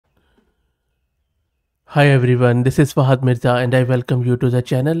Hi everyone, this is Fahad Mirza and I welcome you to the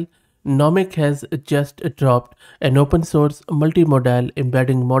channel. Nomic has just dropped an open source multimodal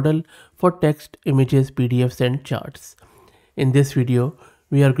embedding model for text, images, PDFs and charts. In this video,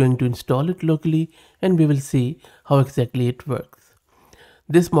 we are going to install it locally and we will see how exactly it works.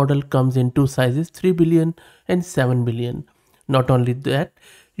 This model comes in two sizes, 3 billion and 7 billion. Not only that,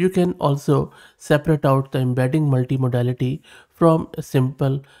 you can also separate out the embedding multimodality from a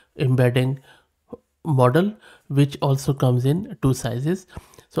simple embedding model, which also comes in two sizes.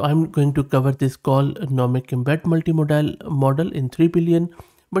 So I'm going to cover this ColNomic Embed Multimodal model in 3 billion,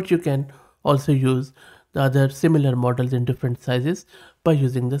 but you can also use the other similar models in different sizes by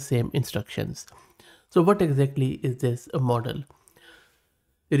using the same instructions. So what exactly is this model?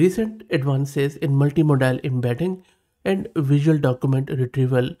 Recent advances in multimodal embedding and visual document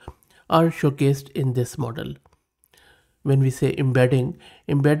retrieval are showcased in this model. When we say embedding,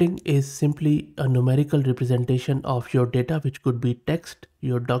 embedding is simply a numerical representation of your data, which could be text,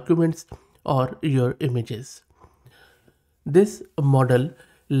 your documents, or your images. This model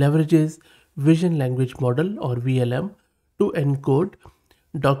leverages Vision Language Model or VLM to encode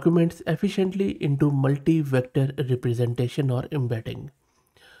documents efficiently into multi-vector representation or embedding.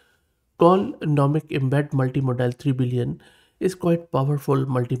 ColNomic Embed Multimodal 3 billion is quite powerful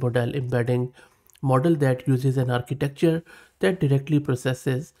multimodal embedding model that uses an architecture that directly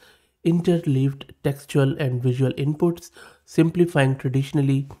processes interleaved textual and visual inputs, simplifying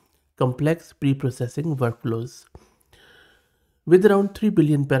traditionally complex pre-processing workflows. With around 3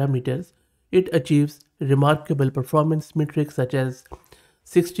 billion parameters, it achieves remarkable performance metrics such as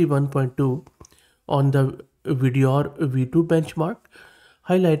 61.2 on the Videor V2 benchmark,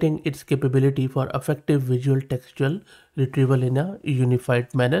 highlighting its capability for effective visual textual retrieval in a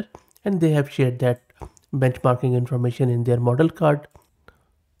unified manner. And they have shared that benchmarking information in their model card,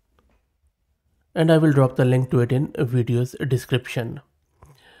 and I will drop the link to it in video's description.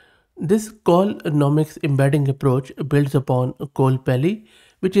 This ColNomics embedding approach builds upon ColPelli,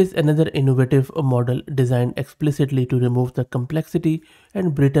 which is another innovative model designed explicitly to remove the complexity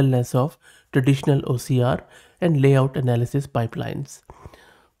and brittleness of traditional OCR and layout analysis pipelines.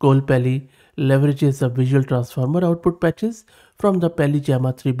 ColPelli leverages the visual transformer output patches from the Pelli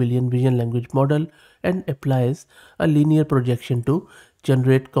JAMA 3 billion vision language model and applies a linear projection to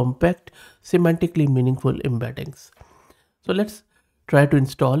generate compact, semantically meaningful embeddings. So let's try to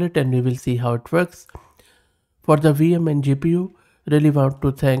install it and we will see how it works. For the VM and GPU, really want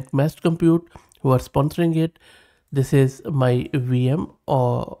to thank Massed Compute who are sponsoring it. This is my VM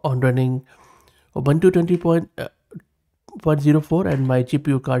on running Ubuntu 20.04 and my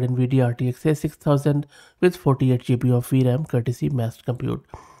GPU card NVIDIA RTX A6000 with 48 GB of VRAM courtesy Massed Compute.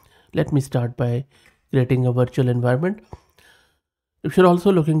 Let me start by creating a virtual environment. If you're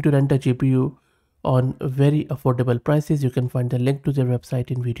also looking to rent a GPU on very affordable prices, you can find the link to their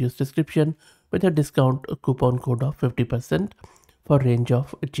website in video's description with a discount coupon code of 50% for range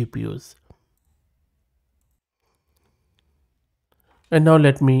of GPUs. And now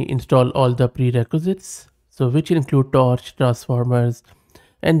let me install all the prerequisites, so which include torch, transformers,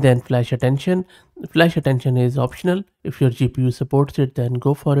 and then flash attention. Flash attention is optional. If your GPU supports it, then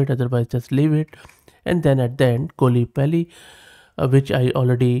go for it, otherwise just leave it. And then at the end, ColPelli, which I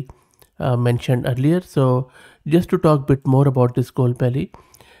already mentioned earlier. So just to talk a bit more about this ColPelli.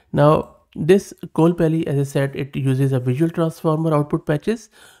 Now this ColPelli, as I said, it uses a visual transformer output patches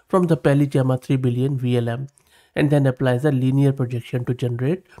from the Pelli JAMA 3 billion VLM and then applies a linear projection to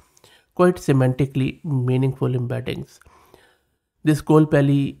generate quite semantically meaningful embeddings. This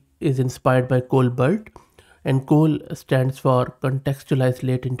ColPelli is inspired by ColBERT, and Col stands for contextualized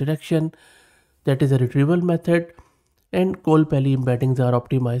late interaction, that is a retrieval method, and ColPelli embeddings are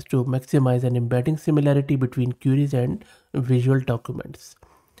optimized to maximize an embedding similarity between queries and visual documents.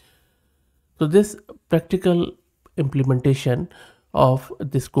 So this practical implementation of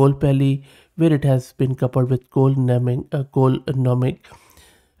this ColPelli, where it has been coupled with ColNomic,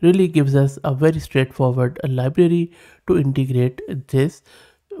 really gives us a very straightforward library to integrate this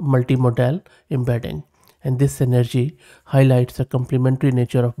multimodal embedding. And this synergy highlights the complementary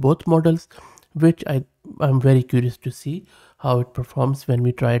nature of both models, which I'm very curious to see how it performs when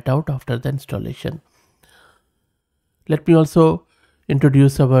we try it out after the installation. Let me also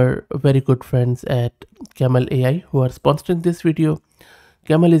introduce our very good friends at Camel AI who are sponsoring this video.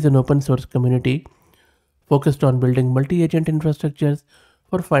 Camel is an open source community focused on building multi-agent infrastructures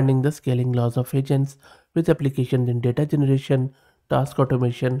for finding the scaling laws of agents with applications in data generation, task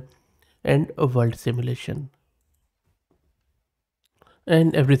automation, and world simulation.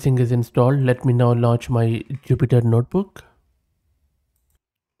 And everything is installed. Let me now launch my Jupyter notebook.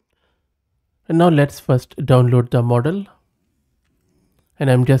 And now let's first download the model.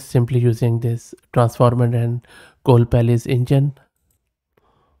 And I'm just simply using this transformer and ColPalace engine.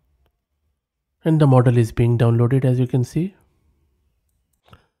 And the model is being downloaded, as you can see.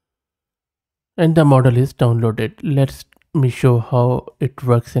 And the model is downloaded. Let me show how it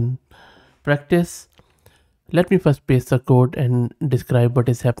works in practice. Let me first paste the code and describe what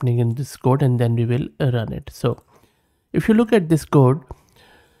is happening in this code, and then we will run it. So if you look at this code,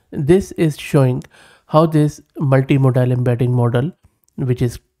 this is showing how this multimodal embedding model, which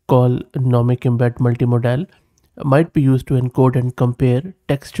is called Nomic Embed Multimodal, might be used to encode and compare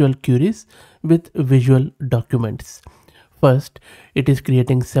textual queries with visual documents. First, it is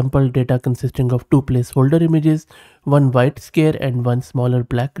creating sample data consisting of two placeholder images, one white square and one smaller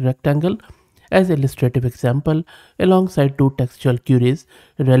black rectangle as illustrative example, alongside two textual queries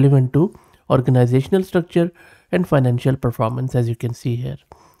relevant to organizational structure and financial performance, as you can see here.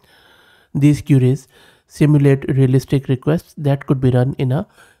 These queries simulate realistic requests that could be run in a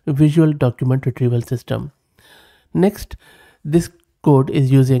visual document retrieval system. Next, this code is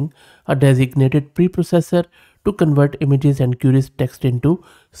using a designated preprocessor to convert images and queries text into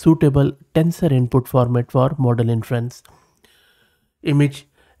suitable tensor input format for model inference. Image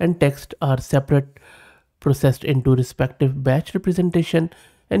and text are separate processed into respective batch representation,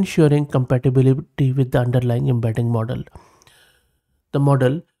 ensuring compatibility with the underlying embedding model. The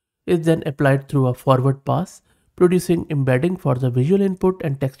model is then applied through a forward pass, producing embedding for the visual input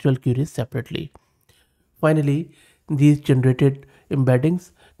and textual queries separately. Finally, these generated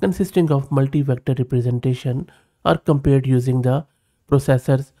embeddings consisting of multi-vector representation are compared using the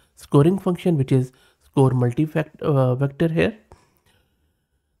processor's scoring function, which is score multi-vector here.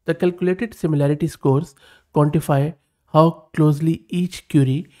 The calculated similarity scores quantify how closely each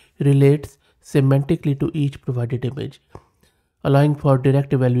query relates semantically to each provided image, allowing for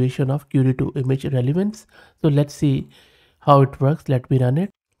direct evaluation of query to image relevance. So let's see how it works. Let me run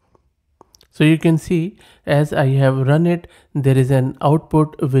it. So you can see as I have run it, there is an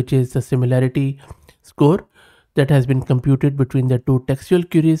output which is the similarity score that has been computed between the two textual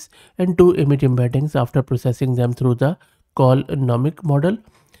queries and two image embeddings after processing them through the ColNomic model.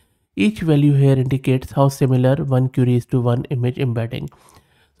 Each value here indicates how similar one query is to one image embedding.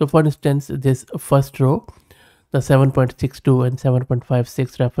 So for instance, this first row, the 7.62 and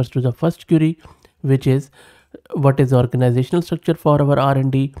 7.56 refers to the first query, which is what is the organizational structure for our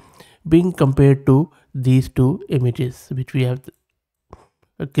R&D, being compared to these two images which we have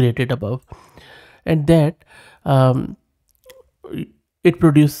created above. And that it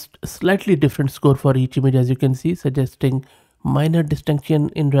produced slightly different score for each image, as you can see, suggesting minor distinction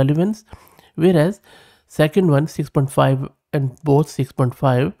in relevance, whereas second one 6.5 and both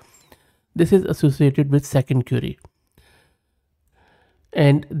 6.5, this is associated with second query,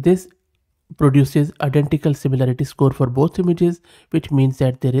 and this produces identical similarity score for both images, which means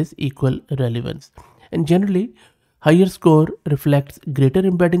that there is equal relevance. And generally, higher score reflects greater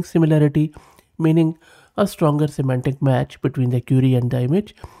embedding similarity, meaning a stronger semantic match between the query and the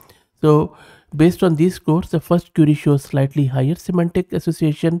image. So based on these scores, the first query shows slightly higher semantic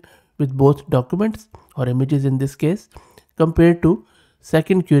association with both documents or images in this case compared to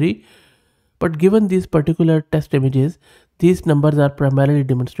second query. But given these particular test images, these numbers are primarily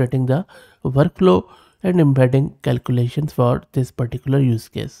demonstrating the workflow and embedding calculations for this particular use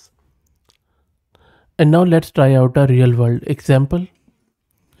case. And now let's try out a real world example.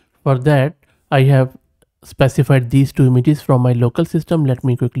 For that, I have specified these two images from my local system. Let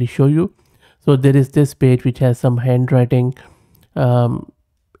me quickly show you. So there is this page which has some handwriting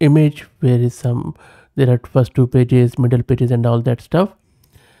image, there are first two pages, middle pages and all that stuff.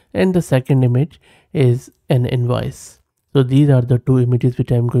 And the second image is an invoice. So these are the two images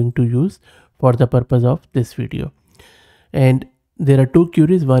which I am going to use for the purpose of this video. And there are two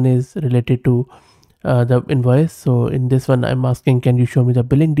queries. One is related to the invoice. So in this one, I'm asking, can you show me the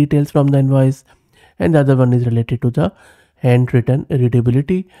billing details from the invoice? And the other one is related to the handwritten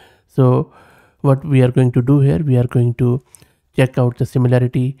readability. So what we are going to do here, we are going to check out the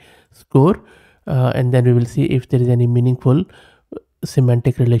similarity score, and then we will see if there is any meaningful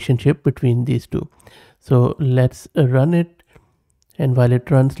semantic relationship between these two. So let's run it, and while it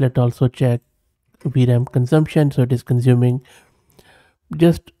runs, let's also check VRAM consumption. So it is consuming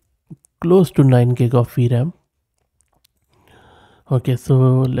just close to 9 gig of VRAM. Okay,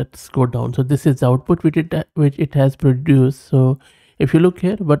 so let's go down. So this is the output which it has produced. So if you look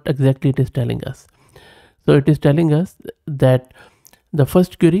here, what exactly it is telling us. So it is telling us that the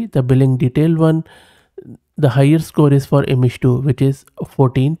first query, the billing detail one, the higher score is for image 2, which is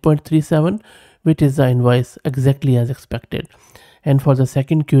 14.37, which is the invoice exactly as expected. And for the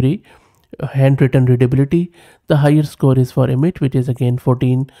second query, handwritten readability, the higher score is for image, which is again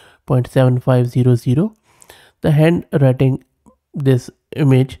 14.7500. The handwriting this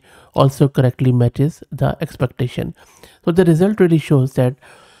image also correctly matches the expectation. So the result really shows that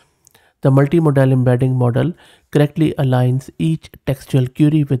the multimodal embedding model correctly aligns each textual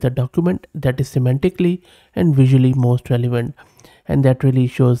query with the document that is semantically and visually most relevant. And that really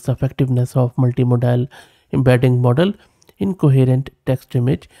shows the effectiveness of multimodal embedding model in coherent text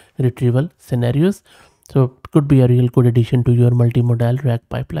image retrieval scenarios. So it could be a real good addition to your multimodal RAG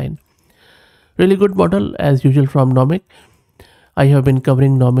pipeline. Really good model as usual from Nomic. I have been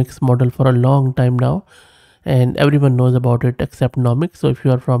covering Nomic's model for a long time now, and everyone knows about it except Nomic. So if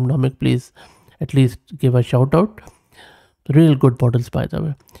you are from Nomic, please at least give a shout out. Real good models, by the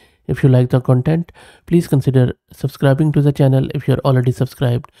way. If you like the content, please consider subscribing to the channel. If you're already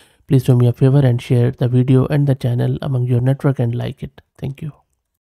subscribed, please do me a favor and share the video and the channel among your network and like it. Thank you.